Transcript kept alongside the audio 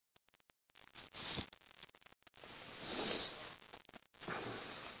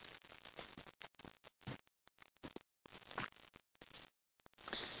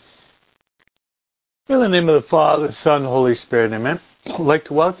In the name of the Father, Son, and Holy Spirit, amen. I'd like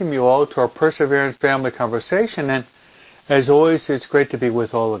to welcome you all to our Perseverance Family Conversation, and as always, it's great to be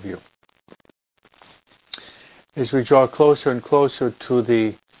with all of you. As we draw closer and closer to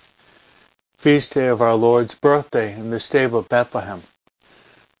the feast day of our Lord's birthday in the stable of Bethlehem.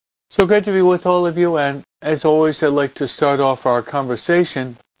 So great to be with all of you, and as always, I'd like to start off our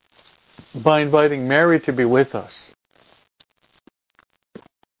conversation by inviting Mary to be with us.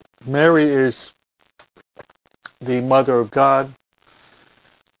 Mary is the Mother of God.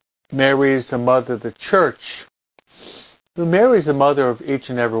 Mary is the Mother of the Church. Mary is the Mother of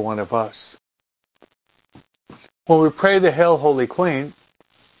each and every one of us. When we pray the Hail, Holy Queen,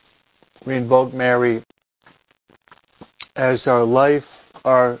 we invoke Mary as our life,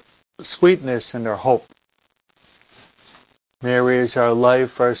 our sweetness, and our hope. Mary is our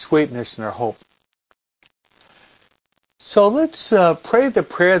life, our sweetness, and our hope. So let's pray the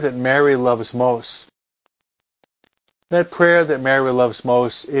prayer that Mary loves most. That prayer that Mary loves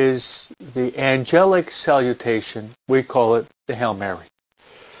most is the angelic salutation. We call it the Hail Mary.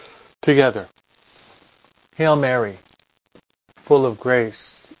 Together. Hail Mary, full of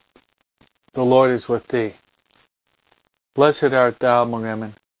grace, the Lord is with thee. Blessed art thou among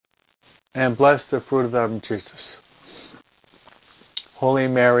women, and blessed the fruit of thy womb, Jesus. Holy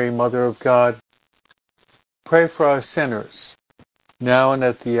Mary, Mother of God, pray for us sinners, now and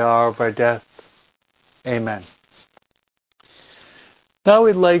at the hour of our death. Amen. Now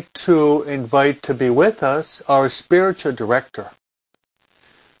we'd like to invite to be with us our spiritual director.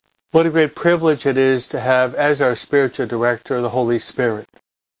 What a great privilege it is to have as our spiritual director the Holy Spirit.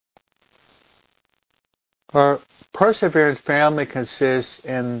 Our Perseverance family consists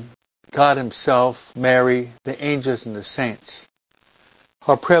in God Himself, Mary, the angels, and the saints.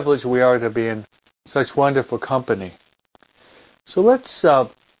 How privileged we are to be in such wonderful company. So let's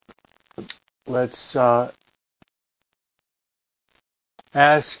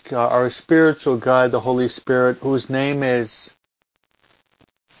ask our spiritual guide, the Holy Spirit, whose name is,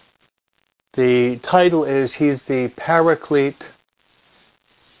 the title is, He's the Paraclete.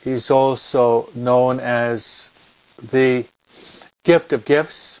 He's also known as the Gift of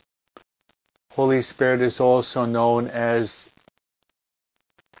Gifts. Holy Spirit is also known as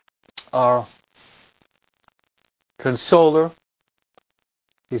our Consoler.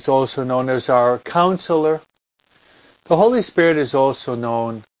 He's also known as our Counselor. The Holy Spirit is also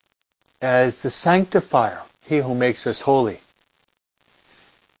known as the Sanctifier, He who makes us holy.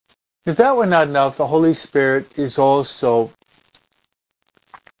 If that were not enough, the Holy Spirit is also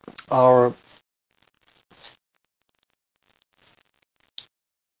our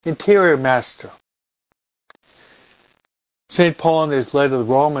interior master. St. Paul in his letter to the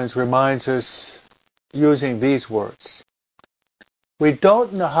Romans reminds us using these words. We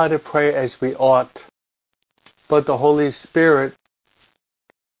don't know how to pray as we ought, but the Holy Spirit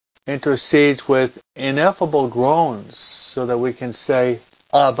intercedes with ineffable groans so that we can say,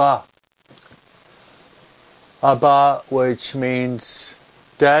 Abba. Abba, which means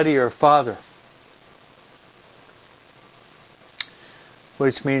daddy or father.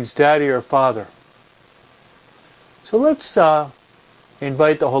 Which means daddy or father. So let's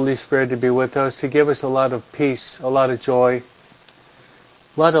invite the Holy Spirit to be with us, to give us a lot of peace, a lot of joy,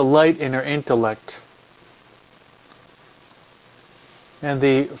 a lot of light in our intellect. And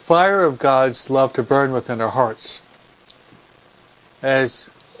the fire of God's love to burn within our hearts as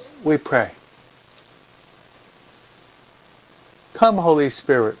we pray. Come, Holy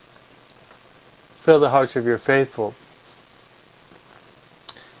Spirit, fill the hearts of your faithful,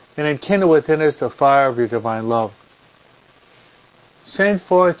 and enkindle within us the fire of your divine love. Send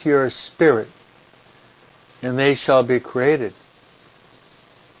forth your Spirit, and they shall be created.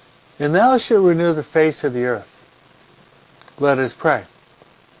 And thou shalt renew the face of the earth. Let us pray.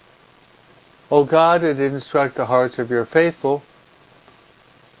 O God, who did instruct the hearts of your faithful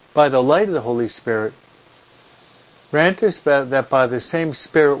by the light of the Holy Spirit, grant us that by the same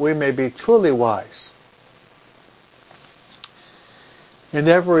Spirit we may be truly wise, and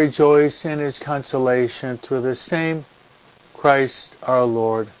ever rejoice in His consolation through the same Christ our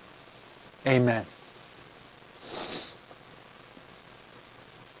Lord. Amen.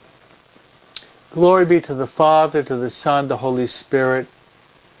 Glory be to the Father, to the Son, the Holy Spirit,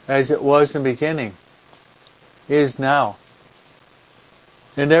 as it was in the beginning, is now,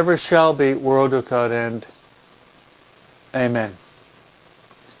 and ever shall be, world without end. Amen.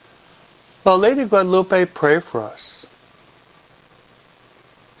 Well, Lady Guadalupe, pray for us.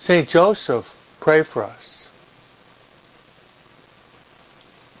 Saint Joseph, pray for us.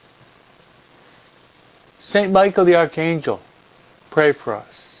 Saint Michael the Archangel, pray for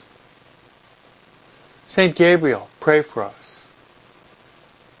us. Saint Gabriel, pray for us.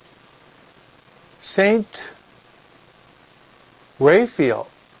 Saint Raphael,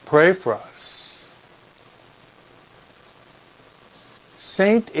 pray for us.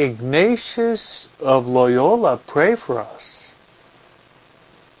 Saint Ignatius of Loyola, pray for us.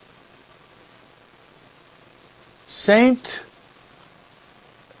 Saint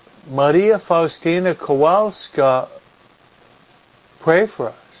Maria Faustina Kowalska, pray for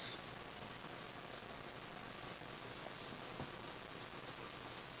us.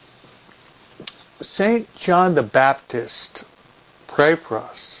 Saint John the Baptist, pray for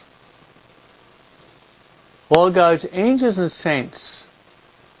us. All God's angels and saints,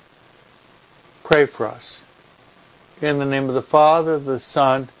 pray for us. In the name of the Father, the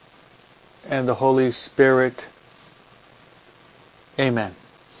Son, and the Holy Spirit. Amen.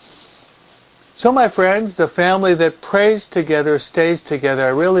 So my friends, the family that prays together stays together. I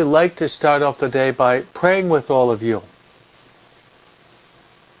really like to start off the day by praying with all of you.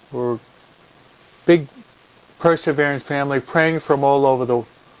 We're a big Perseverance family, praying from all over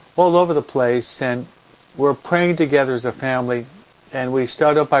the place, and we're praying together as a family. And we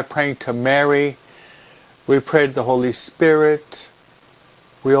start off by praying to Mary. We pray to the Holy Spirit.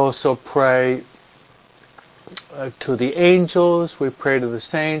 We also pray to the angels. We pray to the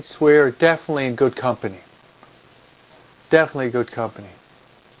saints. We are definitely in good company. Definitely good company.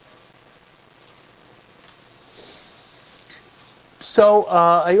 So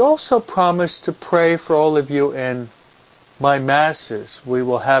I also promised to pray for all of you in my masses. We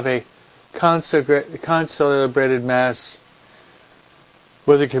will have a concelebrated mass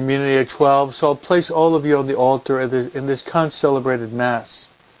with a community of 12. So I'll place all of you on the altar in this concelebrated mass.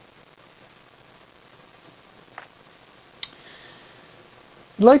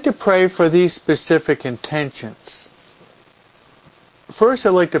 I'd like to pray for these specific intentions. First, I'd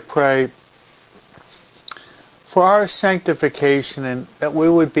like to pray for our sanctification, and that we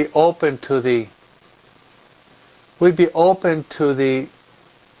would be open to the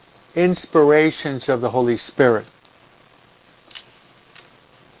inspirations of the Holy Spirit.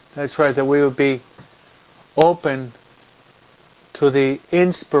 That's right, that we would be open to the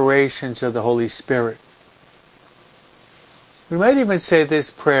inspirations of the Holy Spirit. We might even say this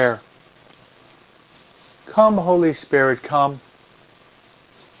prayer: Come, Holy Spirit, come.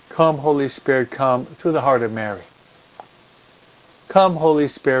 Come, Holy Spirit, come, through the heart of Mary. Come, Holy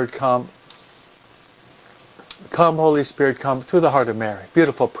Spirit, come. Come, Holy Spirit, come, through the heart of Mary.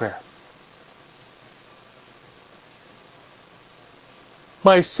 Beautiful prayer.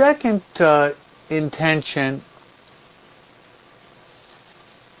 My second intention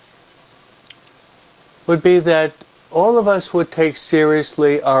would be that all of us would take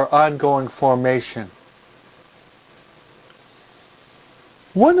seriously our ongoing formation.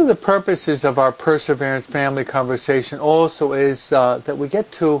 One of the purposes of our Perseverance family conversation also is that we get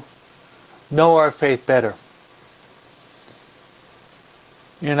to know our faith better.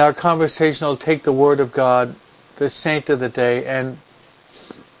 In our conversation, I'll take the Word of God, the saint of the day, and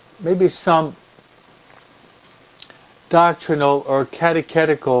maybe some doctrinal or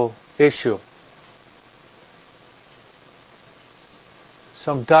catechetical issue.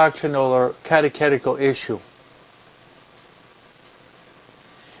 Some doctrinal or catechetical issue.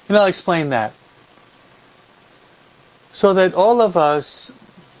 And I'll explain that. So that all of us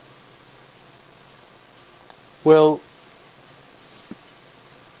will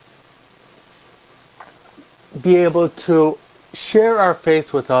be able to share our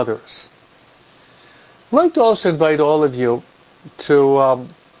faith with others. I'd like to also invite all of you to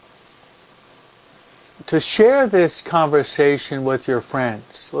share this conversation with your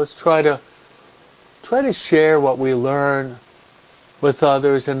friends. Let's try to share what we learn with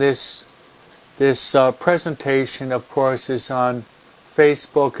others, and this presentation, of course, is on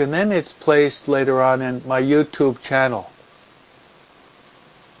Facebook, and then it's placed later on in my YouTube channel.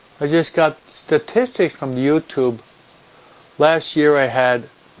 I just got statistics from YouTube. Last year I had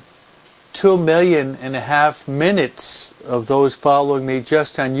 2.5 million minutes of those following me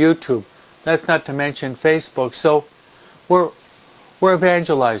just on YouTube. That's not to mention Facebook. So we're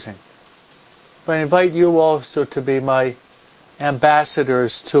evangelizing. But I invite you also to be my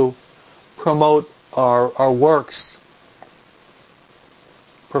ambassadors to promote our works.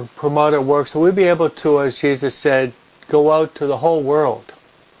 Promote our works. So we'll be able to, as Jesus said, go out to the whole world.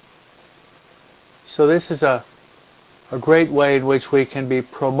 So this is a great way in which we can be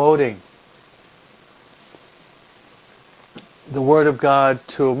promoting the Word of God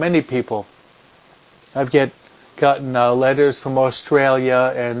to many people. I've gotten letters from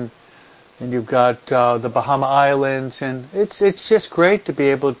Australia, and you've got the Bahama Islands, and it's just great to be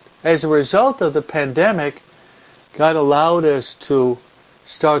able as a result of the pandemic, God allowed us to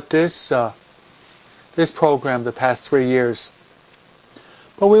start this program the past 3 years.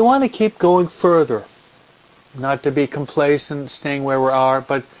 But we want to keep going further. Not to be complacent, staying where we are,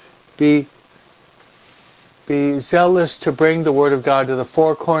 but be zealous to bring the Word of God to the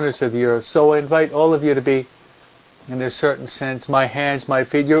four corners of the earth. So I invite all of you to be, in a certain sense, my hands, my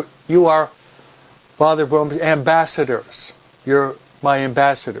feet. You are Father Broom's ambassadors. You're my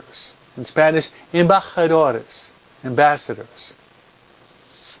ambassadors. In Spanish, embajadores, ambassadors.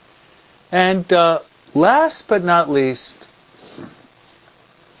 And last but not least,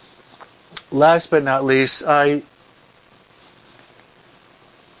 I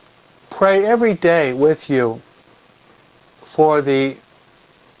pray every day with you for the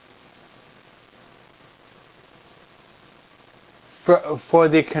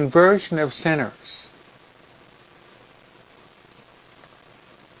conversion of sinners.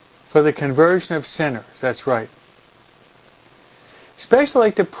 For the conversion of sinners, that's right. Especially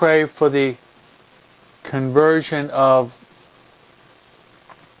like to pray for the conversion of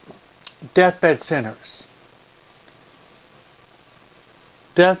deathbed sinners.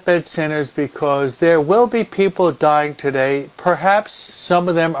 Deathbed sinners, because there will be people dying today. Perhaps some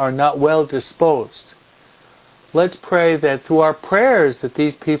of them are not well disposed. Let's pray that through our prayers that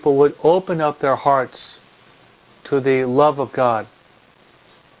these people would open up their hearts to the love of God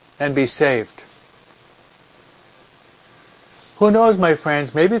and be saved. Who knows, my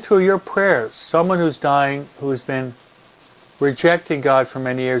friends, maybe through your prayers, someone who's dying, who's been rejecting God for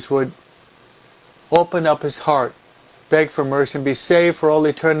many years, would open up his heart, beg for mercy, and be saved for all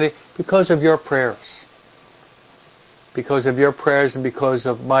eternity because of your prayers. Because of your prayers and because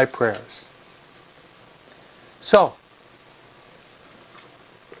of my prayers. So,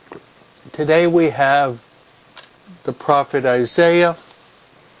 today we have the prophet Isaiah,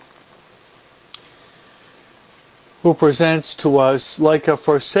 who presents to us, like a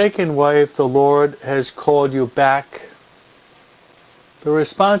forsaken wife, the Lord has called you back. The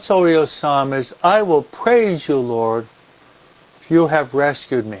responsorial psalm is, I will praise you, Lord, for you have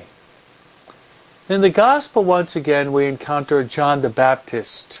rescued me. In the gospel, once again, we encounter John the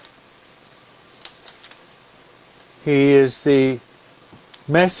Baptist. He is the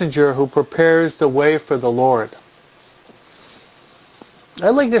messenger who prepares the way for the Lord. I'd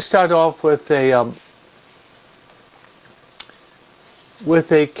like to start off with a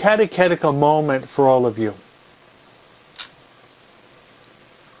catechetical moment for all of you.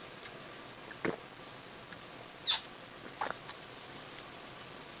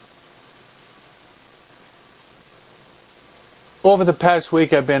 Over the past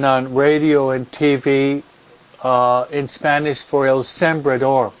week, I've been on radio and TV in Spanish for El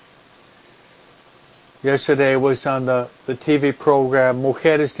Sembrador. Yesterday I was on the TV program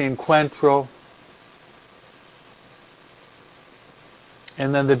Mujeres de Encuentro.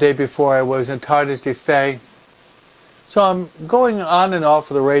 And then the day before I was in Tardes de Fe. So I'm going on and off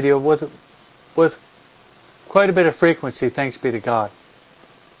of the radio with quite a bit of frequency, thanks be to God.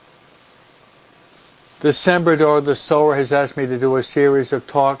 The Sembrador, the sower, has asked me to do a series of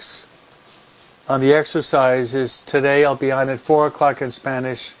talks on the exercises. Today I'll be on at 4 o'clock in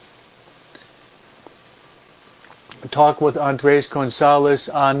Spanish. Talk with Andres Gonzalez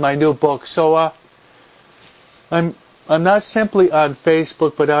on my new book. So I'm not simply on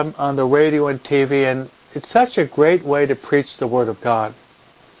Facebook, but I'm on the radio and TV, and it's such a great way to preach the Word of God.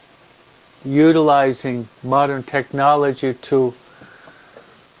 Utilizing modern technology to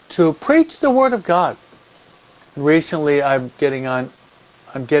preach the Word of God. Recently I'm getting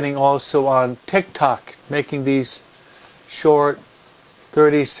also on TikTok, making these short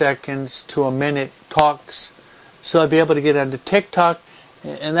 30 seconds to a minute talks. So I'll be able to get onto TikTok,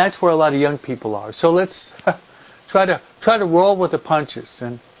 and that's where a lot of young people are. So let's try to roll with the punches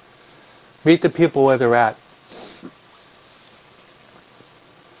and meet the people where they're at.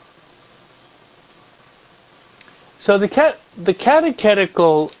 So the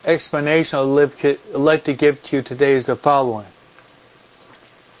catechetical explanation I'd like to give to you today is the following.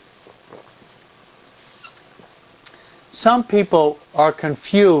 Some people are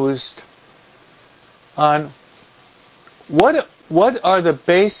confused on what are the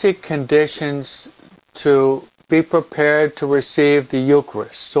basic conditions to be prepared to receive the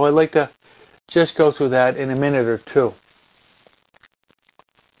Eucharist. So I'd like to just go through that in a minute or two.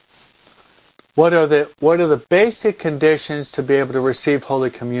 What are the basic conditions to be able to receive Holy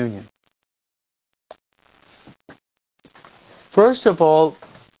Communion? First of all,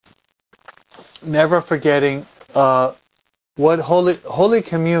 never forgetting what Holy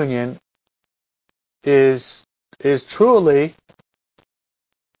Communion is truly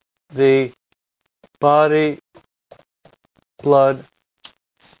the body, blood,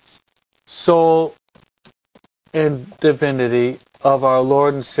 soul, and divinity of our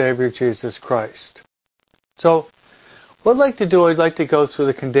Lord and Savior Jesus Christ. So, what I'd like to do, I'd like to go through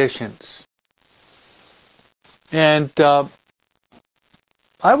the conditions. And I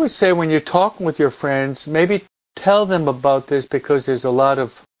would say when you're talking with your friends, maybe tell them about this, because there's a lot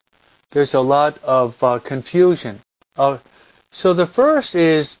of confusion. So the first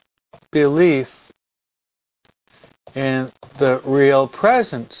is belief in the real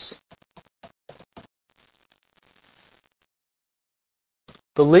presence.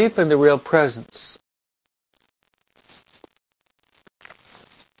 Belief in the real presence.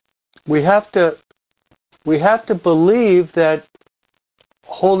 We have to believe that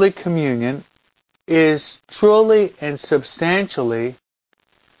Holy Communion is truly and substantially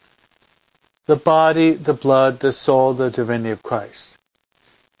the body, the blood, the soul, the divinity of Christ.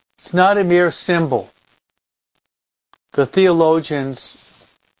 It's not a mere symbol. The theologians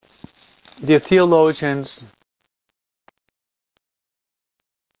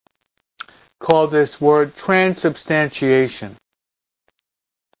call this word transubstantiation.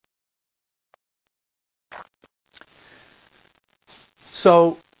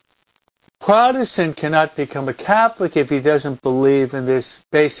 So, Protestant cannot become a Catholic if he doesn't believe in this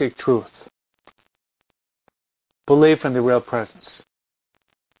basic truth. Belief in the real presence.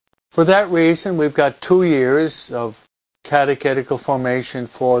 For that reason, we've got 2 years of catechetical formation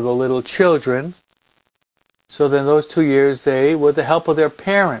for the little children. So then those 2 years, they, with the help of their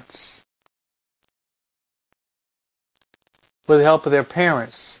parents,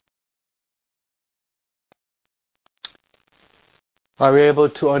 are able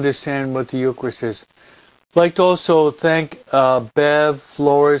to understand what the Eucharist is. I'd like to also thank Bev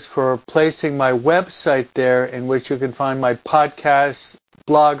Flores for placing my website there, in which you can find my podcasts,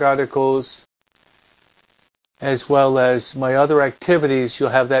 blog articles, as well as my other activities. You'll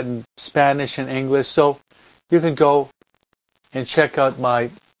have that in Spanish and English, so you can go and check out my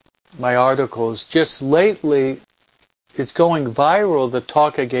articles. Just lately, it's going viral, the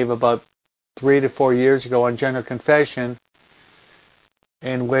talk I gave about 3 to 4 years ago on general confession,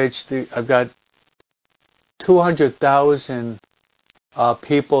 in which I've got 200,000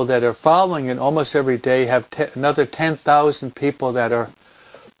 people that are following it almost every day. Have another 10,000 people that are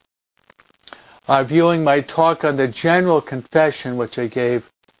viewing my talk on the general confession, which I gave.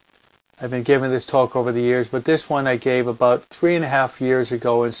 I've been giving this talk over the years, but this one I gave about 3.5 years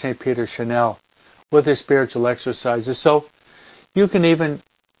ago in St. Peter Chanel with the spiritual exercises. So you can even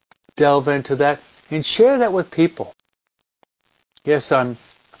delve into that and share that with people. Yes, I'm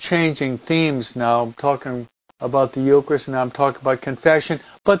changing themes now. I'm talking about the Eucharist and now I'm talking about confession,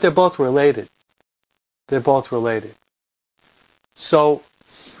 but they're both related. So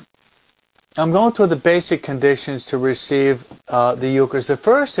I'm going through the basic conditions to receive the Eucharist. The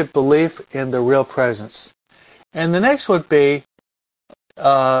first is belief in the real presence. And the next would be,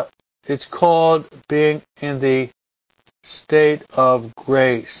 it's called being in the state of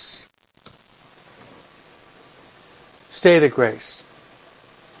grace. State of grace.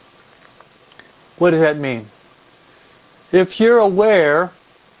 What does that mean? If you're aware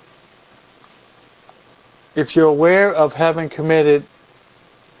of having committed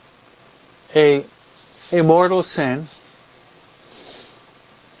a mortal sin,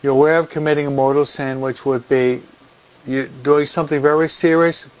 you're aware of committing a mortal sin, which would be you're doing something very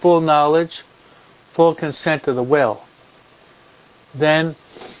serious, full knowledge, full consent to the will, then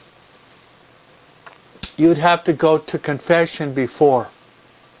you'd have to go to confession before.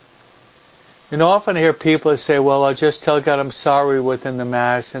 And often I hear people say, well, I'll just tell God I'm sorry within the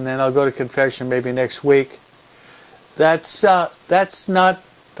Mass, and then I'll go to confession maybe next week. That's not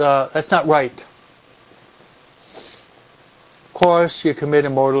right. Of course, you commit a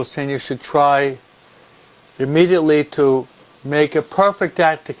mortal sin, you should try immediately to make a perfect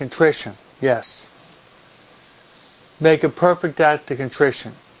act of contrition. Yes. Make a perfect act of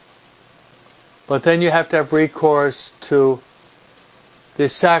contrition. But then you have to have recourse to the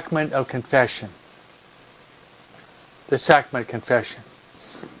sacrament of confession. The sacrament of confession.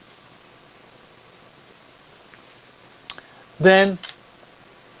 Then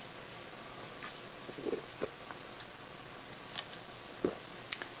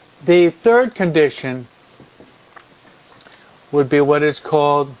the third condition would be what is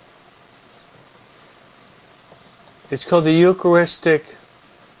called, the Eucharistic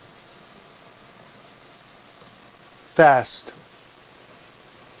fast.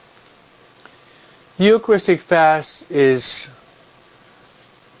 Eucharistic fast is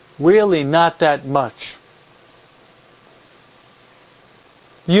really not that much.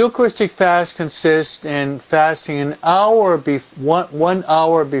 Eucharistic fast consists in fasting an hour 1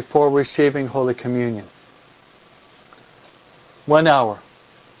 hour before receiving Holy Communion. 1 hour.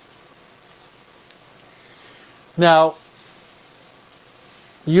 Now,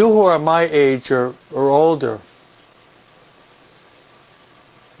 you who are my age or older,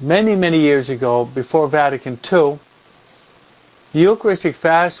 many, many years ago, before Vatican II, the Eucharistic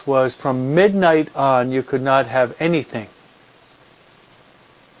fast was from midnight on, you could not have anything.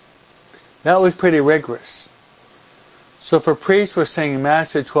 That was pretty rigorous. So if a priest was saying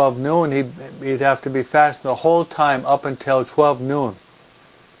Mass at 12 noon, he'd have to be fasting the whole time up until 12 noon.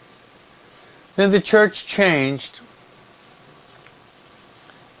 Then the church changed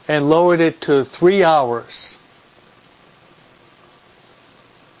and lowered it to 3 hours.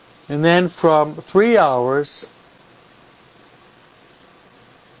 And then from 3 hours,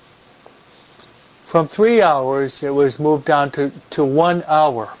 it was moved down to 1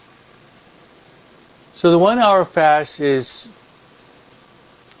 hour. So the 1 hour fast is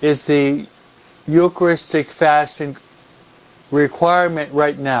the Eucharistic fasting requirement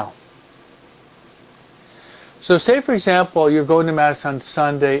right now. So say, for example, you're going to Mass on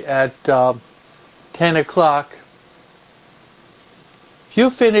Sunday at 10 o'clock. If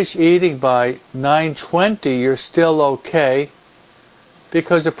you finish eating by 9:20, you're still okay,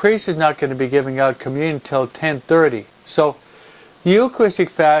 because the priest is not going to be giving out communion until 10:30. So the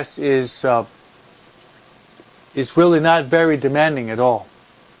Eucharistic fast is really not very demanding at all.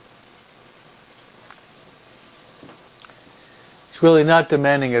 It's really not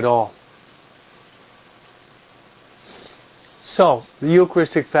demanding at all. So, the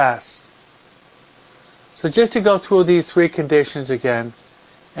Eucharistic fast. So just to go through these 3 conditions again,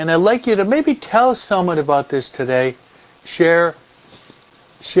 and I'd like you to maybe tell someone about this today, share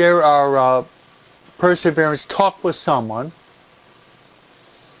our perseverance talk with someone,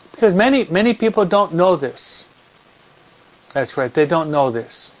 because many people don't know this. That's right, they don't know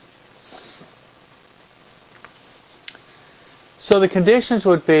this. So the conditions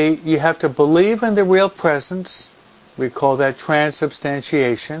would be, you have to believe in the real presence. We call that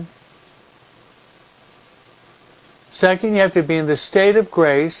transubstantiation. Second, you have to be in the state of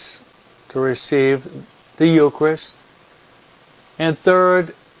grace to receive the Eucharist. And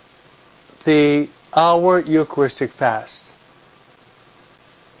third, the hour Eucharistic fast.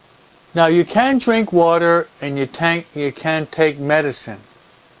 Now, you can drink water and you can take medicine.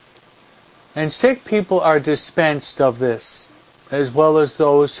 And sick people are dispensed of this, as well as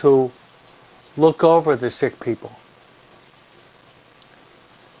those who look over the sick people.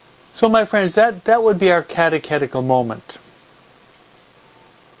 So, my friends, that would be our catechetical moment.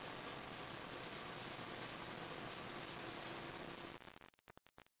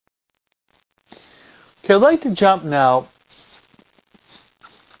 Okay, I'd like to jump now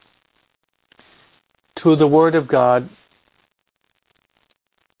to the Word of God.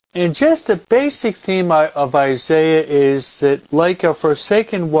 And just the basic theme of Isaiah is that, like a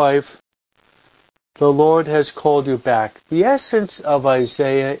forsaken wife, the Lord has called you back. The essence of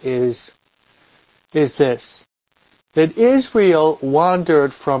Isaiah is this, that Israel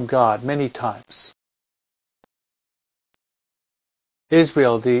wandered from God many times.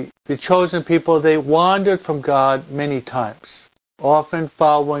 Israel, the chosen people, they wandered from God many times, often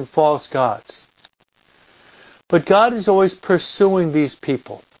following false gods. But God is always pursuing these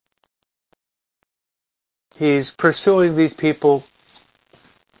people. He's pursuing these people,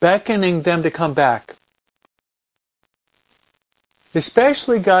 beckoning them to come back.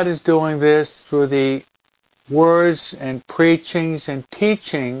 Especially God is doing this through the words and preachings and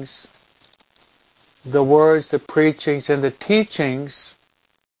teachings, the words, the preachings, and the teachings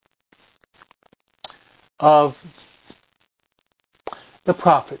of the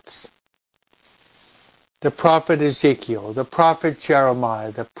prophets. The prophet Ezekiel, the prophet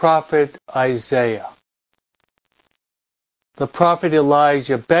Jeremiah, the prophet Isaiah, the prophet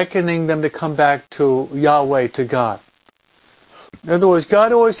Elijah, beckoning them to come back to Yahweh, to God. In other words,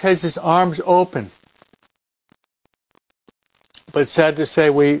 God always has his arms open. But sad to say,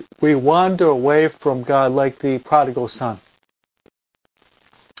 we wander away from God like the prodigal son.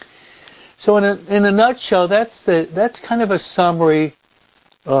 So in a nutshell, that's kind of a summary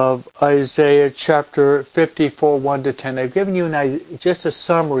of Isaiah chapter 54, 1 to 10. I've given you just a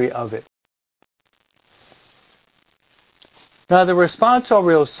summary of it. Now the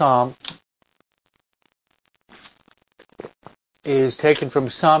responsorial psalm is taken from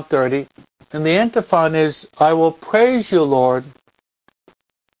Psalm 30, and the antiphon is, I will praise you, Lord,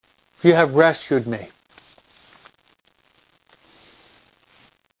 for you have rescued me.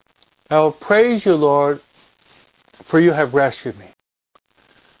 I will praise you, Lord, for you have rescued me.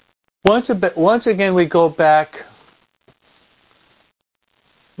 Once again we go back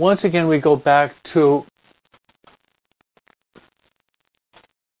to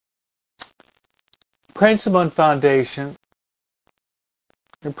principle and foundation.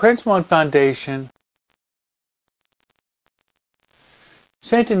 In principle and foundation,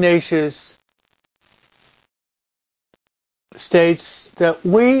 St. Ignatius states that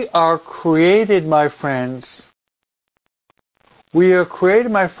we are created, my friends. We are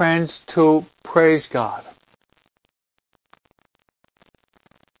created, my friends, to praise God.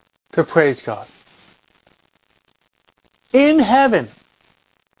 To praise God. In heaven.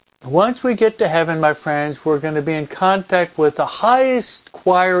 Once we get to heaven, my friends, we're going to be in contact with the highest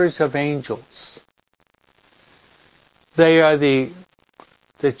choirs of angels. They are the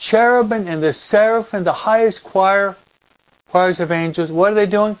cherubim and the seraphim, the highest choirs of angels. What are they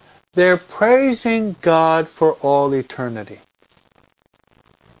doing? They're praising God for all eternity.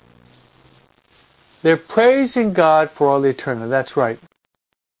 They're praising God for all eternity. That's right.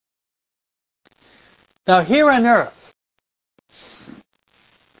 Now here on earth,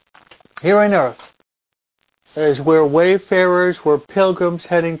 is where wayfarers, we're pilgrims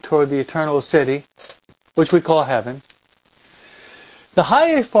heading toward the eternal city, which we call heaven. The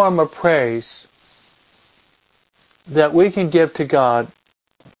highest form of praise that we can give to God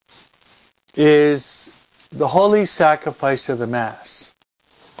is the holy sacrifice of the Mass.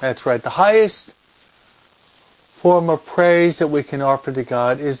 That's right. The highest form of praise that we can offer to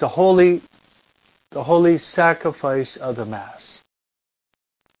God is the holy sacrifice of the Mass.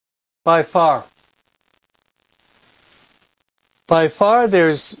 By far,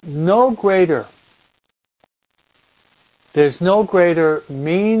 there's no greater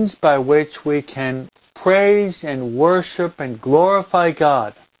means by which we can praise and worship and glorify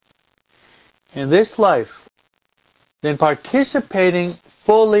God in this life than participating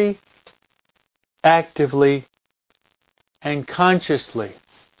fully, actively, and consciously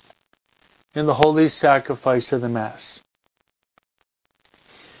in the holy sacrifice of the Mass.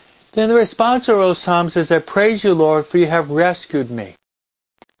 Then the responsorial psalm says, I praise you, Lord, for you have rescued me.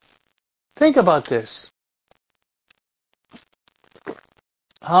 Think about this.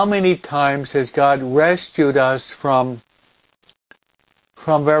 How many times has God rescued us from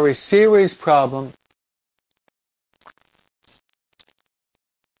very serious problem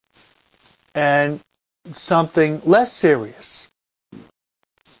and something less serious?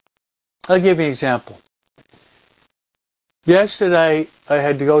 I'll give you an example. Yesterday, I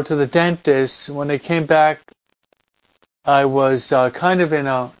had to go to the dentist. When I came back, I was kind of in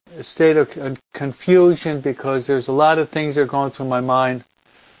a state of confusion because there's a lot of things that are going through my mind.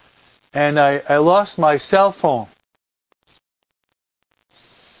 And I lost my cell phone.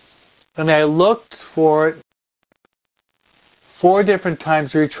 And I looked for it 4 different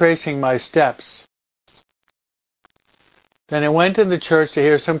times, retracing my steps. Then I went to the church to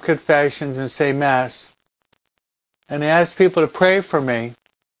hear some confessions and say Mass. And I asked people to pray for me.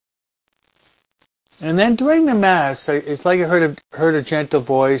 And then during the Mass, it's like I heard a gentle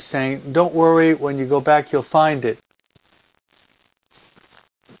voice saying, don't worry, when you go back you'll find it.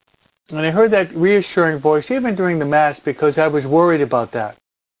 And I heard that reassuring voice even during the Mass because I was worried about that.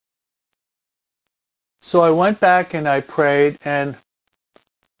 So I went back and I prayed, and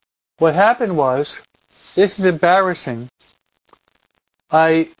what happened was, this is embarrassing,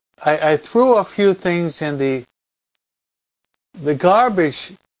 I threw a few things in the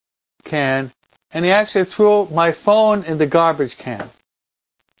garbage can, and he actually threw my phone in the garbage can.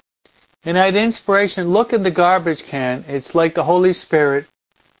 And I had inspiration, look in the garbage can. It's like the Holy Spirit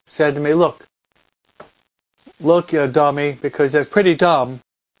said to me, look, you dummy, because that's pretty dumb.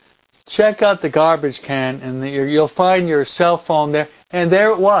 Check out the garbage can, and you'll find your cell phone there. And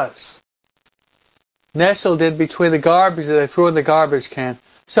there it was, nestled in between the garbage that I threw in the garbage can.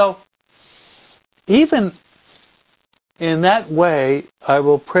 So, even in that way, I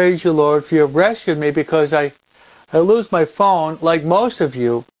will praise you, Lord, for you have rescued me, because I lose my phone, like most of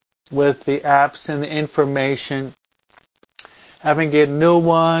you, with the apps and the information, having to get a new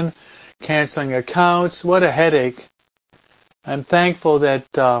one, canceling accounts. What a headache. I'm thankful that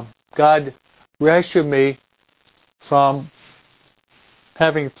God rescued me from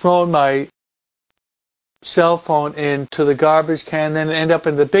having thrown my cell phone into the garbage can, then end up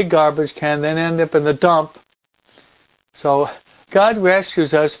in the big garbage can, then end up in the dump. So God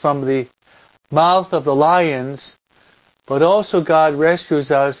rescues us from the mouth of the lions, but also God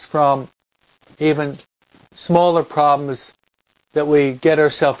rescues us from even smaller problems that we get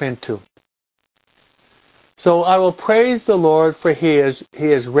ourselves into. So I will praise the Lord, for He has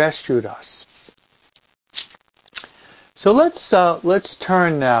rescued us. So let's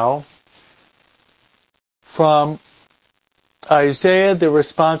turn now from Isaiah, the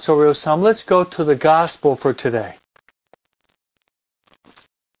responsorial psalm. Let's go to the gospel for today.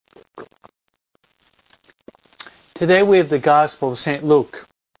 Today we have the Gospel of St. Luke.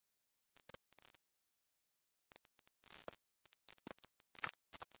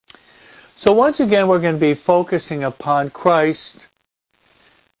 So once again, we're going to be focusing upon Christ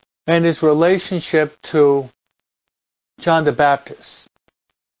and his relationship to John the Baptist.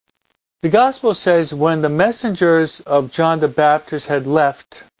 The Gospel says, when the messengers of John the Baptist had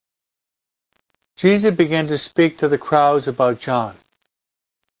left, Jesus began to speak to the crowds about John.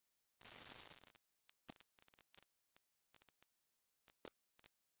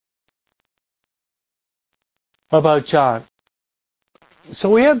 About John.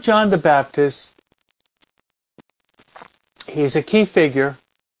 So we have John the Baptist. He's a key figure.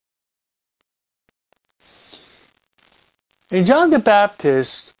 And John the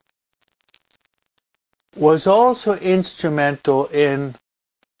Baptist was also instrumental in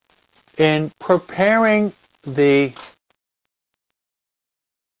preparing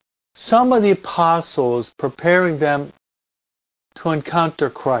some of the apostles, preparing them to encounter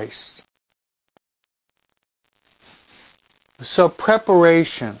Christ. So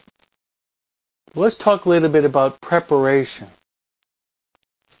preparation. Let's talk a little bit about preparation.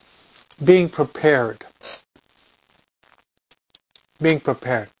 Being prepared. Being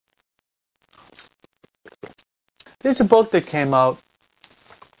prepared. There's a book that came out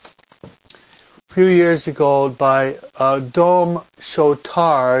a few years ago by Dom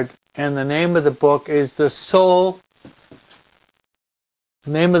Chotard, and the name of the book is The Soul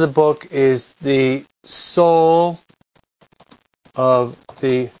of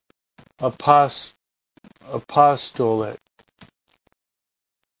the Apostolate.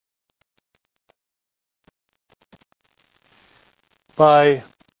 By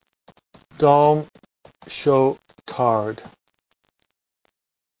Dom Chotard.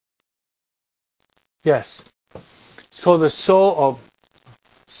 Yes. It's called The Soul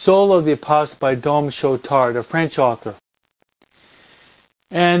of the Apostle by Dom Chotard, a French author.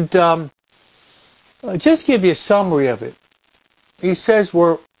 And I'll just give you a summary of it. He says we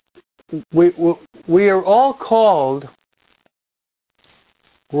are all called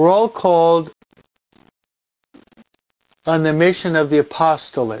on the mission of the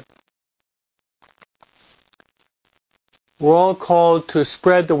apostolate. We're all called to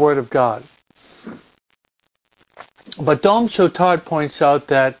spread the word of God. But Dom Chotard points out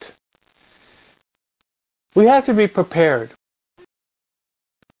that we have to be prepared.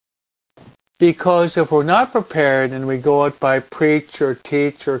 Because if we're not prepared and we go out by preach or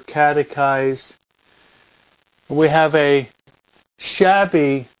teach or catechize, we have a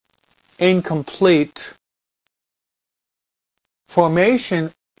shabby, incomplete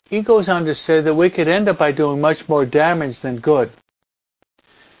formation, he goes on to say that we could end up by doing much more damage than good.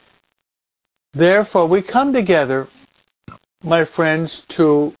 Therefore, we come together, my friends,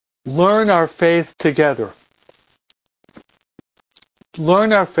 to learn our faith together.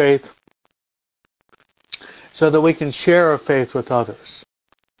 Learn our faith so that we can share our faith with others.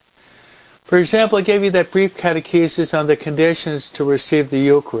 For example, I gave you that brief catechesis on the conditions to receive the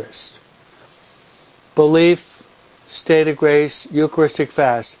Eucharist. Belief, state of grace, Eucharistic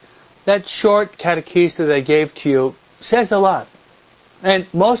fast. That short catechesis that I gave to you says a lot. And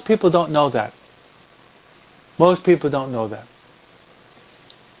most people don't know that. Most people don't know that.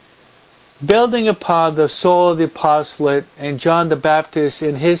 Building upon the soul of the apostolate and John the Baptist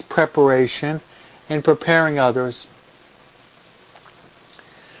in his preparation and preparing others,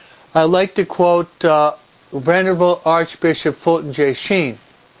 I like to quote Venerable Archbishop Fulton J. Sheen.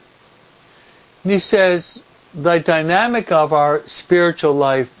 And he says, the dynamic of our spiritual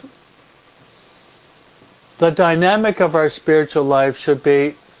life should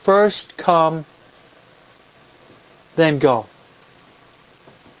be first come, then go.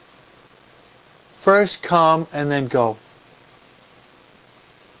 First come and then go.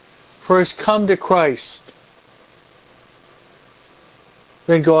 First come to Christ,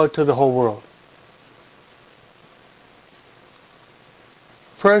 then go out to the whole world.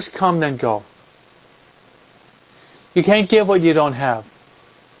 First come, then go. You can't give what you don't have.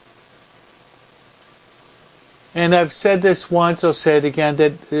 And I've said this once, I'll say it again,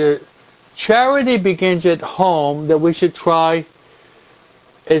 that charity begins at home, that we should try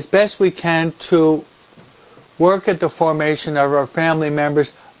as best we can to work at the formation of our family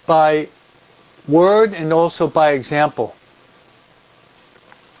members by word and also by example.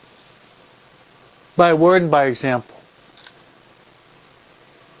 By word and by example.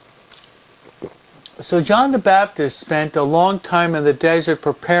 So John the Baptist spent a long time in the desert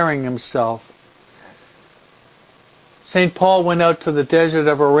preparing himself St. Paul went out to the desert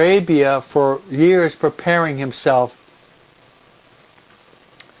of Arabia for years preparing himself.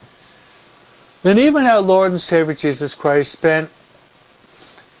 Then even our Lord and Savior Jesus Christ spent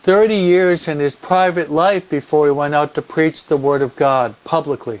 30 years in his private life before he went out to preach the Word of God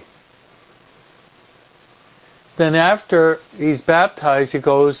publicly. Then after he's baptized, he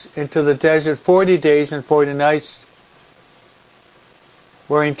goes into the desert 40 days and 40 nights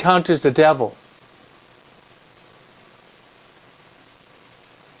where he encounters the devil.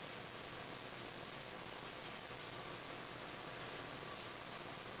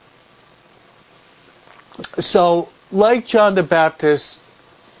 So, like John the Baptist,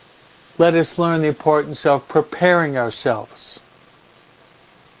 let us learn the importance of preparing ourselves.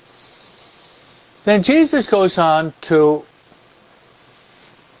 Then Jesus goes on to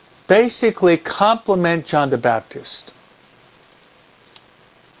basically compliment John the Baptist,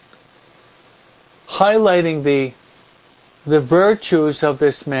 highlighting the virtues of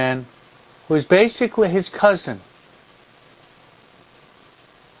this man who is basically his cousin.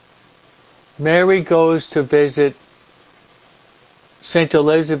 Mary goes to visit St.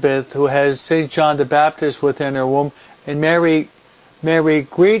 Elizabeth, who has St. John the Baptist within her womb, and Mary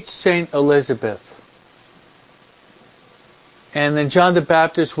greets St. Elizabeth. And then John the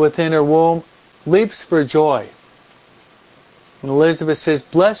Baptist within her womb leaps for joy. And Elizabeth says,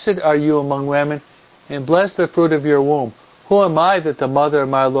 "Blessed are you among women, and blessed the fruit of your womb. Who am I that the mother of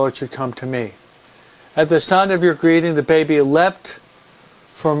my Lord should come to me? At the sound of your greeting, the baby leapt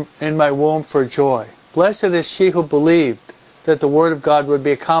from in my womb for joy. Blessed is she who believed that the word of God would be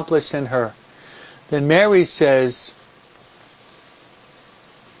accomplished in her." Then Mary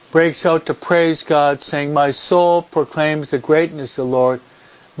breaks out to praise God, saying, "My soul proclaims the greatness of the Lord.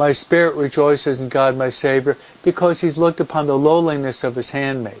 My spirit rejoices in God my Savior, because he's looked upon the lowliness of his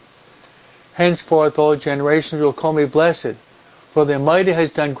handmaid. Henceforth all generations will call me blessed, for the Almighty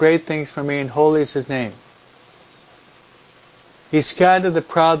has done great things for me, and holy is his name. He scattered the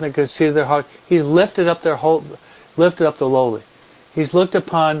proud and the conceited of their heart. He's lifted up the lowly. He's looked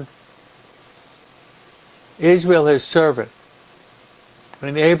upon Israel, his servant,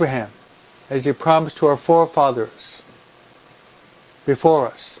 and Abraham, as he promised to our forefathers before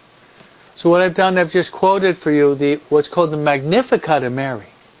us." So what I've done, I've just quoted for you what's called the Magnificat of Mary.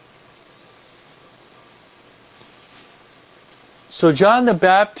 So John the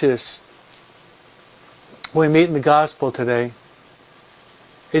Baptist, who we meet in the Gospel today,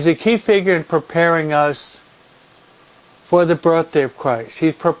 is a key figure in preparing us for the birthday of Christ.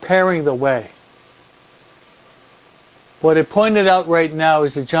 He's preparing the way. What I pointed out right now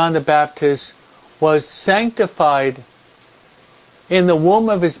is that John the Baptist was sanctified in the womb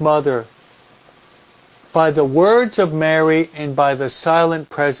of his mother by the words of Mary and by the silent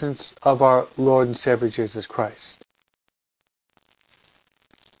presence of our Lord and Savior Jesus Christ.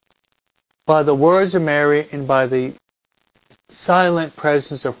 By the words of Mary and by the silent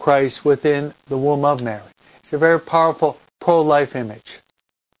presence of Christ within the womb of Mary. It's a very powerful pro-life image.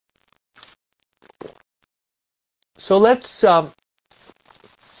 So let's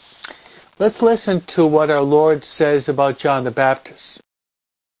listen to what our Lord says about John the Baptist.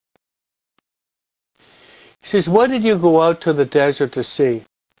 He says, "What did you go out to the desert to see?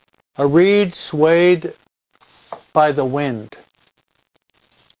 A reed swayed by the wind."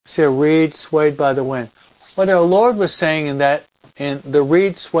 See, a reed swayed by the wind. What our Lord was saying in the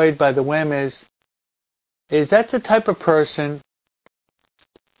reed swayed by the wind is that's the type of person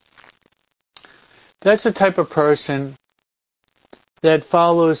that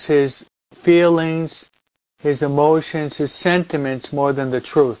follows his feelings, his emotions, his sentiments more than the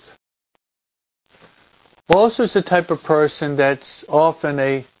truth. Also is the type of person that's often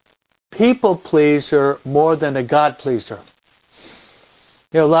a people pleaser more than a God pleaser.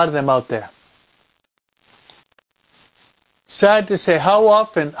 There are a lot of them out there. Sad to say, how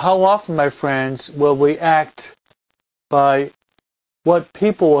often, my friends, will we act by what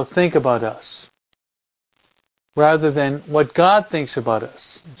people will think about us rather than what God thinks about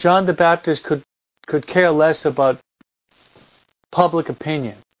us? John the Baptist could care less about public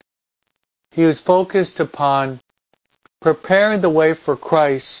opinion. He was focused upon preparing the way for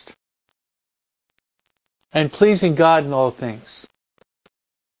Christ and pleasing God in all things.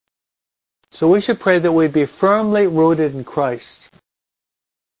 So we should pray that we be firmly rooted in Christ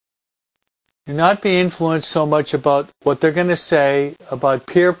and not be influenced so much about what they're going to say, about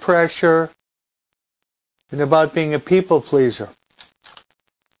peer pressure, and about being a people pleaser.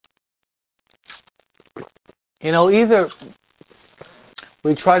 Either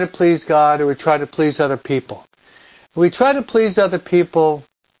we try to please God or we try to please other people. We try to please other people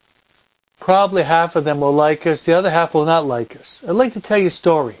Probably half of them will like us, the other half will not like us. I'd like to tell you a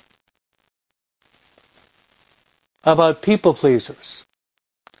story about people pleasers.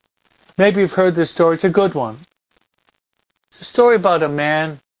 Maybe you've heard this story. It's a good one. It's a story about a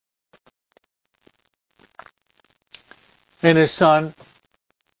man and his son.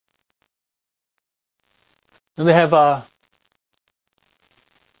 And they have a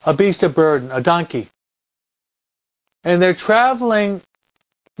beast of burden, a donkey. And they're traveling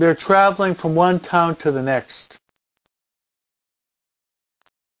from one town to the next.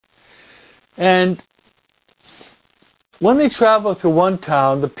 And when they travel through one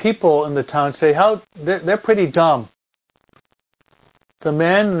town, the people in the town say, they're pretty dumb. The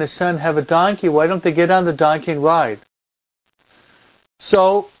man and the son have a donkey. Why don't they get on the donkey and ride?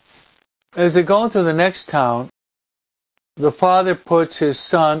 So, as they're going through the next town, the father puts his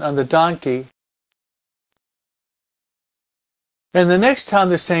son on the donkey. And the next town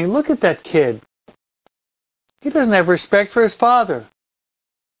they're saying, look at that kid. He doesn't have respect for his father.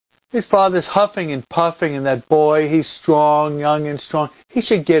 His father's huffing and puffing, and that boy, he's strong, young and strong. He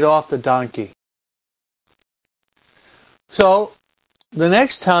should get off the donkey. So, the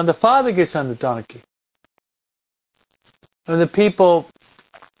next town, the father gets on the donkey. And the people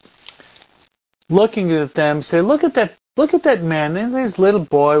looking at them say, look at that man, and this little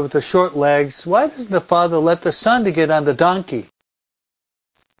boy with the short legs. Why doesn't the father let the son to get on the donkey?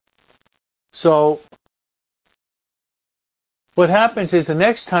 So, what happens is the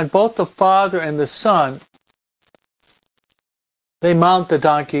next time, both the father and the son, they mount the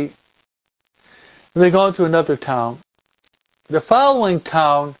donkey, and they go into another town. The following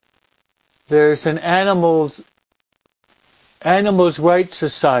town, there's an animals rights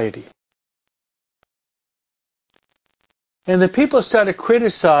society. And the people start to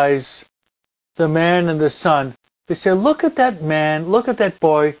criticize the man and the son. They say, look at that man, look at that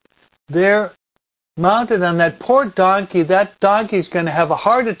boy. They're mounted on that poor donkey. That donkey's going to have a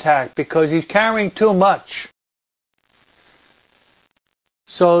heart attack because he's carrying too much.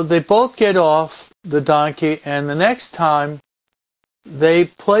 So they both get off the donkey, and the next time they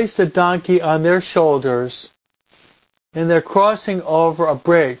place the donkey on their shoulders, and they're crossing over a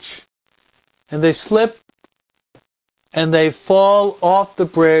bridge, and they slip and they fall off the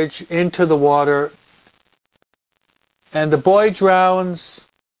bridge into the water, and the boy drowns,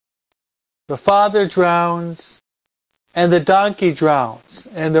 the father drowns, and the donkey drowns,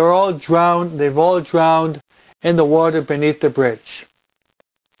 and they've all drowned in the water beneath the bridge.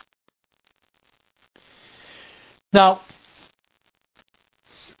 Now,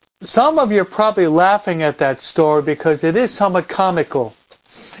 some of you are probably laughing at that story because it is somewhat comical.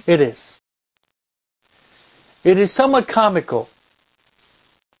 It is. It is somewhat comical.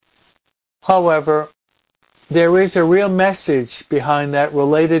 However, there is a real message behind that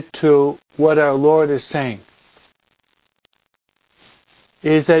related to what our Lord is saying.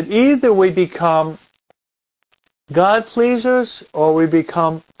 Is that either we become God pleasers or we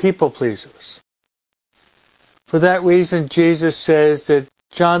become people pleasers. For that reason, Jesus says that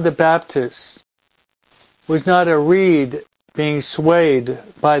John the Baptist was not a reed being swayed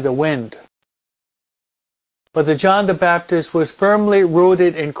by the wind, but that John the Baptist was firmly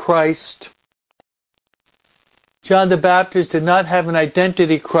rooted in Christ. John the Baptist did not have an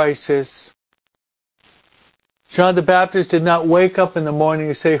identity crisis. John the Baptist did not wake up in the morning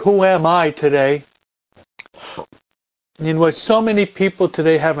and say, who am I today? And in what so many people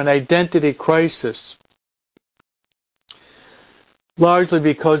today have an identity crisis, largely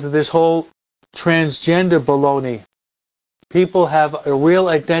because of this whole transgender baloney. People have a real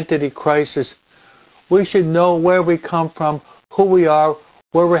identity crisis. We should know where we come from, who we are,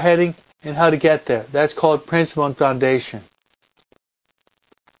 where we're heading, and how to get there. That's called principle and foundation.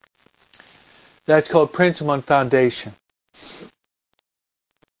 That's called principle and foundation.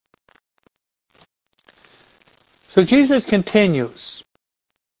 So Jesus continues.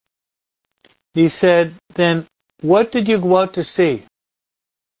 He said, then what did you go out to see?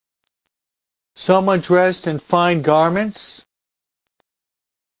 Someone dressed in fine garments?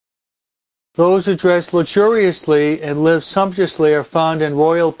 Those who dress luxuriously and live sumptuously are found in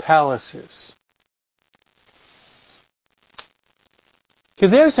royal palaces. Okay,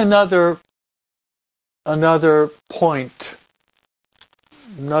 there's another point,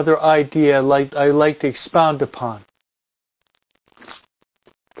 another idea I like to expound upon.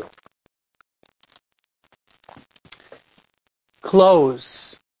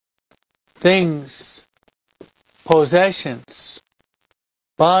 Clothes, things, possessions,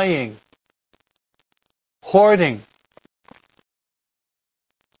 buying, hoarding.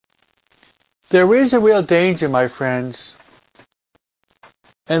 There is a real danger, my friends,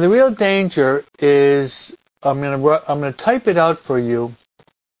 And the real danger is, I'm going to type it out for you.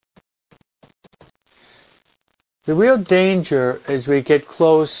 The real danger as we get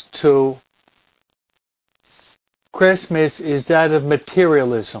close to Christmas is that of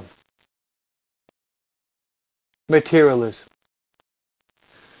materialism. Materialism.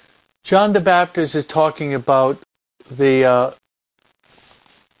 John the Baptist is talking about the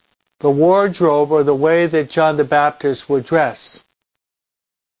wardrobe, or the way that John the Baptist would dress.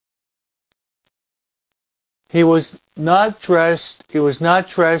 He was not dressed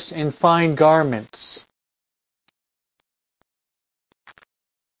in fine garments.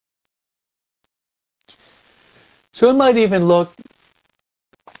 So we might even look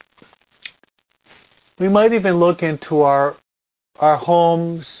into our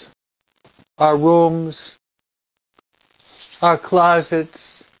homes, our rooms, our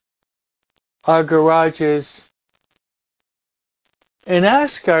closets, our garages, and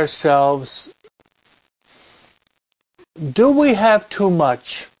ask ourselves, do we have too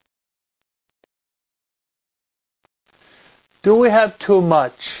much? Do we have too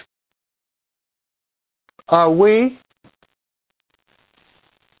much? Are we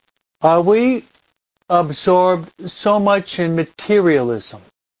absorbed so much in materialism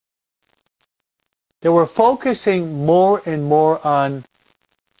that we're focusing more and more on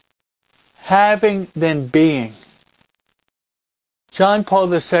having than being? John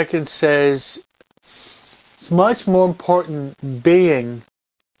Paul II says it's much more important being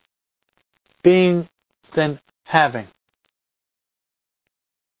than having.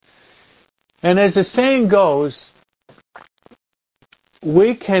 And as the saying goes,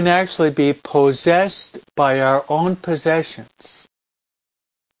 we can actually be possessed by our own possessions.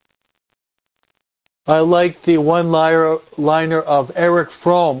 I like the one-liner of Erich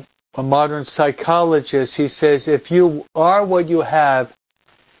Fromm, a modern psychologist. He says, if you are what you have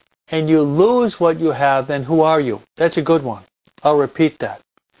and you lose what you have, then who are you? That's a good one. I'll repeat that.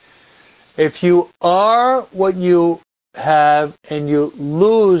 If you are what you have and you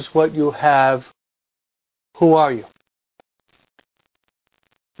lose what you have, who are you?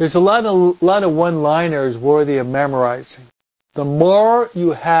 There's a lot of one-liners worthy of memorizing. The more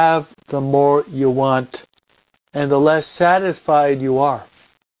you have, the more you want, and the less satisfied you are.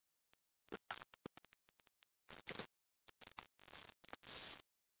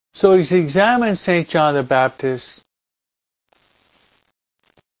 So as we examine St. John the Baptist,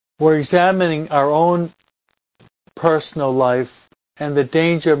 we're examining our own personal life and the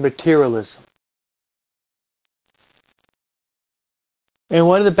danger of materialism. And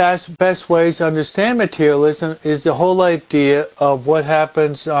one of the best ways to understand materialism is the whole idea of what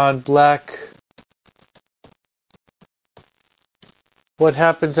happens on Black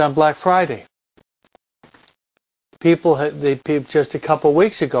Friday. People just a couple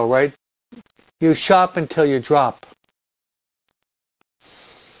weeks ago, right? You shop until you drop.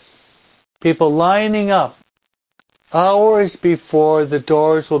 People lining up hours before the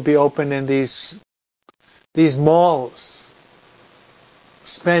doors will be open in these malls,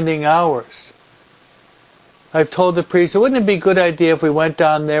 spending hours. I've told the priest, wouldn't it be a good idea if we went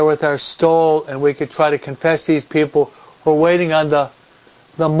down there with our stole and we could try to confess these people who are waiting on the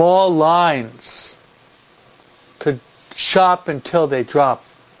mall lines to shop until they drop.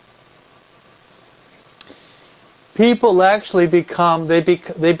 People actually become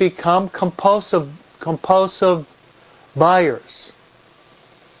compulsive buyers.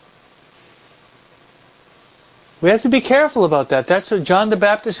 We have to be careful about that. That's what John the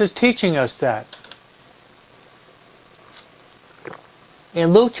Baptist is teaching us that.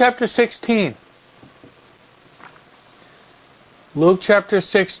 In Luke chapter 16,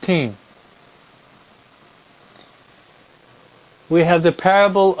 we have the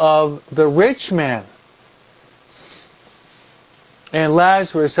parable of the rich man and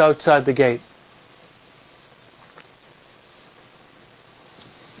Lazarus outside the gate.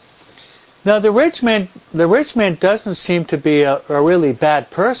 Now the rich man doesn't seem to be a really bad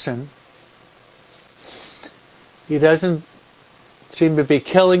person. He doesn't seem to be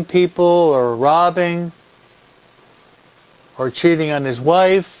killing people or robbing or cheating on his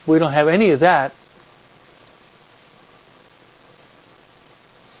wife. We don't have any of that.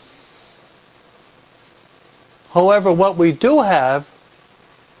 However, what we do have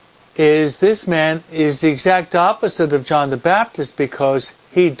is this man is the exact opposite of John the Baptist, because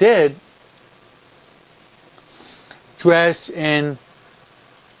he did dress in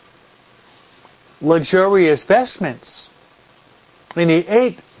luxurious vestments, and he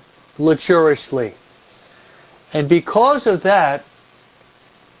ate luxuriously. And because of that,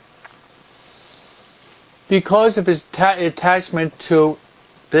 because of his attachment to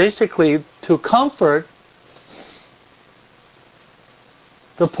basically to comfort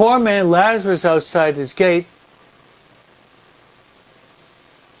the poor man Lazarus outside his gate,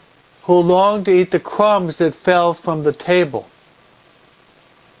 who longed to eat the crumbs that fell from the table.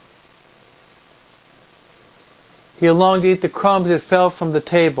 He longed to eat the crumbs that fell from the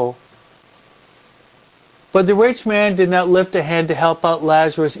table. But the rich man did not lift a hand to help out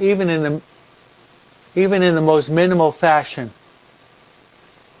Lazarus, even in the most minimal fashion.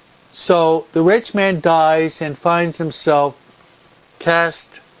 So the rich man dies and finds himself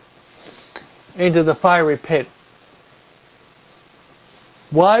cast into the fiery pit.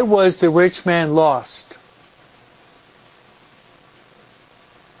 Why was the rich man lost?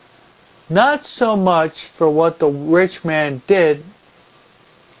 Not so much for what the rich man did,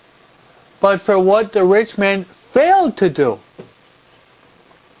 but for what the rich man failed to do.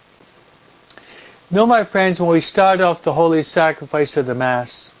 You know, my friends, when we start off the holy sacrifice of the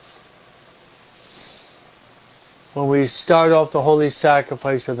Mass,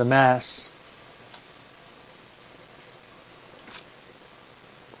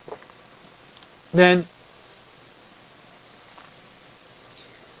 then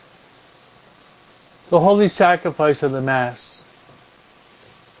the holy sacrifice of the Mass,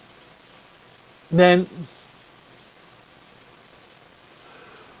 then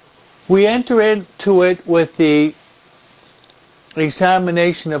we enter into it with the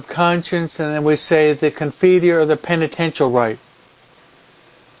examination of conscience, and then we say the confiteor or the penitential rite.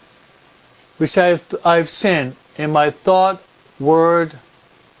 We say, I've sinned in my thought, word,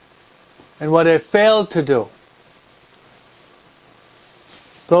 and what I failed to do.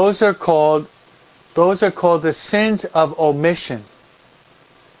 Those are called the sins of omission.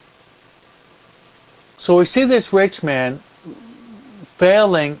 So we see this rich man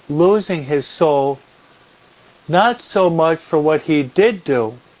failing, losing his soul, not so much for what he did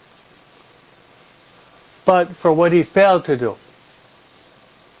do, but for what he failed to do.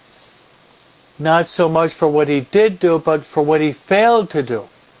 Not so much for what he did do, but for what he failed to do.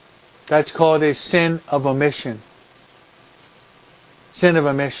 That's called a sin of omission. Sin of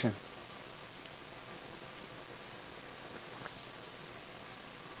omission.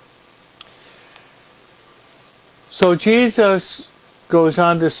 So Jesus goes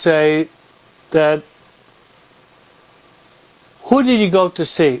on to say that, who did he go to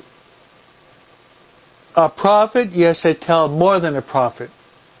see? A prophet? Yes, I tell, more than a prophet.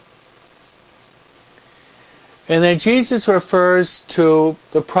 And then Jesus refers to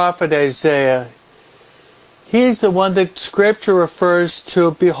the prophet Isaiah. He's the one that Scripture refers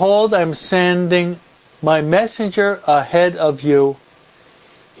to, behold, I'm sending my messenger ahead of you.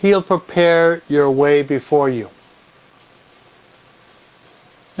 He'll prepare your way before you.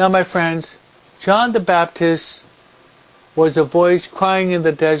 Now, my friends, John the Baptist was a voice crying in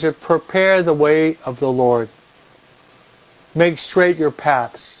the desert, prepare the way of the Lord. Make straight your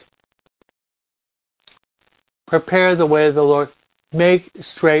paths. Prepare the way of the Lord. Make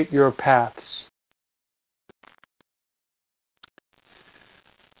straight your paths.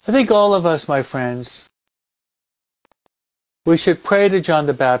 I think all of us, my friends, we should pray to John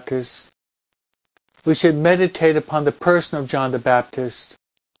the Baptist. We should meditate upon the person of John the Baptist.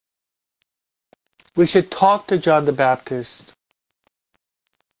 We should talk to John the Baptist.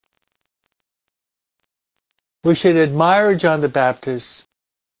 We should admire John the Baptist.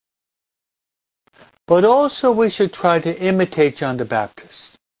 But also we should try to imitate John the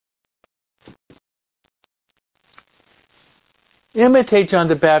Baptist. Imitate John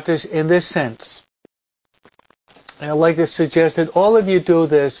the Baptist in this sense. And I'd like to suggest that all of you do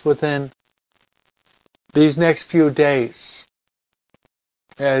this within these next few days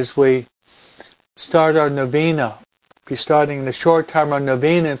as we start our novena. We'll be starting in a short time our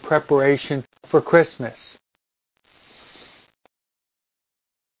novena in preparation for Christmas.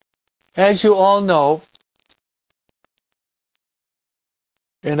 As you all know,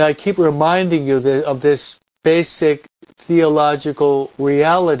 and I keep reminding you of this basic theological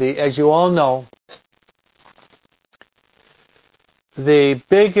reality, as you all know, the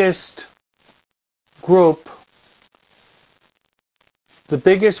biggest group, the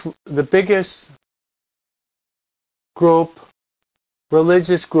biggest group,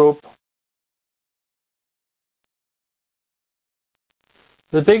 religious group,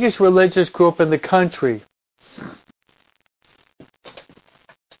 the biggest religious group in the country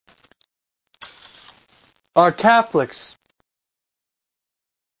are Catholics,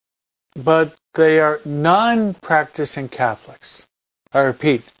 but they are non-practicing Catholics. I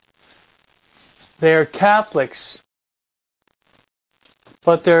repeat, they are Catholics,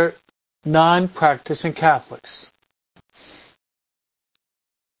 but they're non-practicing Catholics.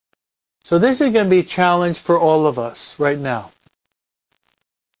 So this is going to be a challenge for all of us right now.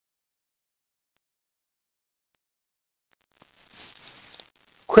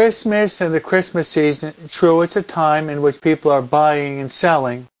 Christmas and the Christmas season, true, it's a time in which people are buying and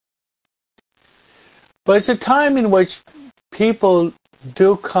selling. But it's a time in which people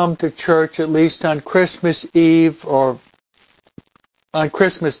do come to church at least on Christmas Eve or on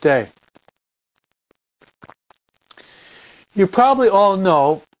Christmas Day. You probably all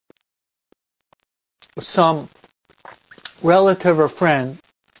know some relative or friend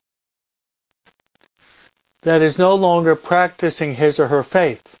that is no longer practicing his or her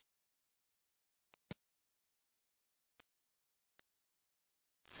faith.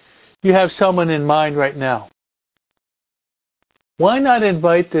 You have someone in mind right now. Why not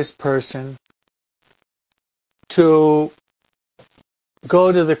invite this person to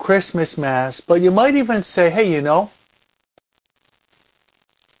go to the Christmas Mass? But you might even say, hey, you know,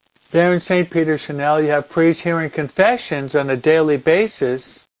 there in St. Peter Chanel, you have priests hearing confessions on a daily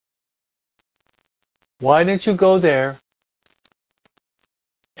basis. Why don't you go there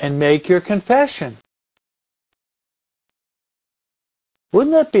and make your confession?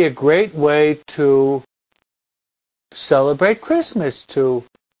 Wouldn't that be a great way to celebrate Christmas, to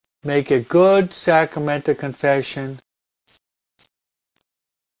make a good sacramental confession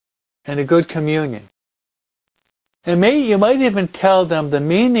and a good communion? And maybe you might even tell them the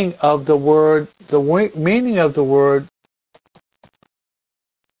meaning of the word,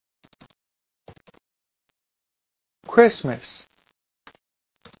 Christmas.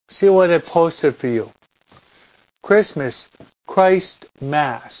 See what I posted for you. Christmas, Christ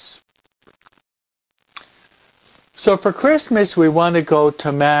Mass. So for Christmas, we want to go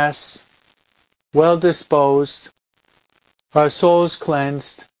to Mass well disposed, our souls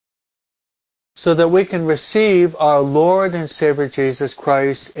cleansed, so that we can receive our Lord and Savior Jesus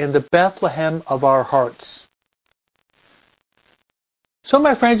Christ in the Bethlehem of our hearts. So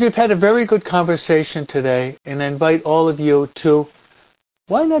my friends, we've had a very good conversation today, and I invite all of you to,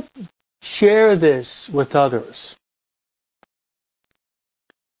 why not share this with others?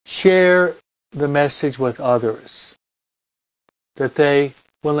 Share the message with others, that they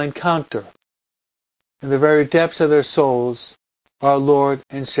will encounter in the very depths of their souls our Lord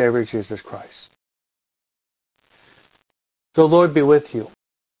and Savior Jesus Christ. The Lord be with you.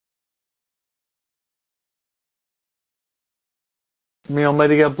 May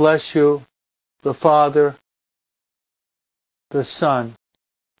Almighty God bless you, the Father, the Son,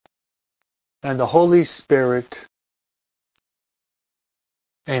 and the Holy Spirit.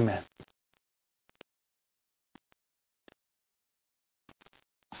 Amen.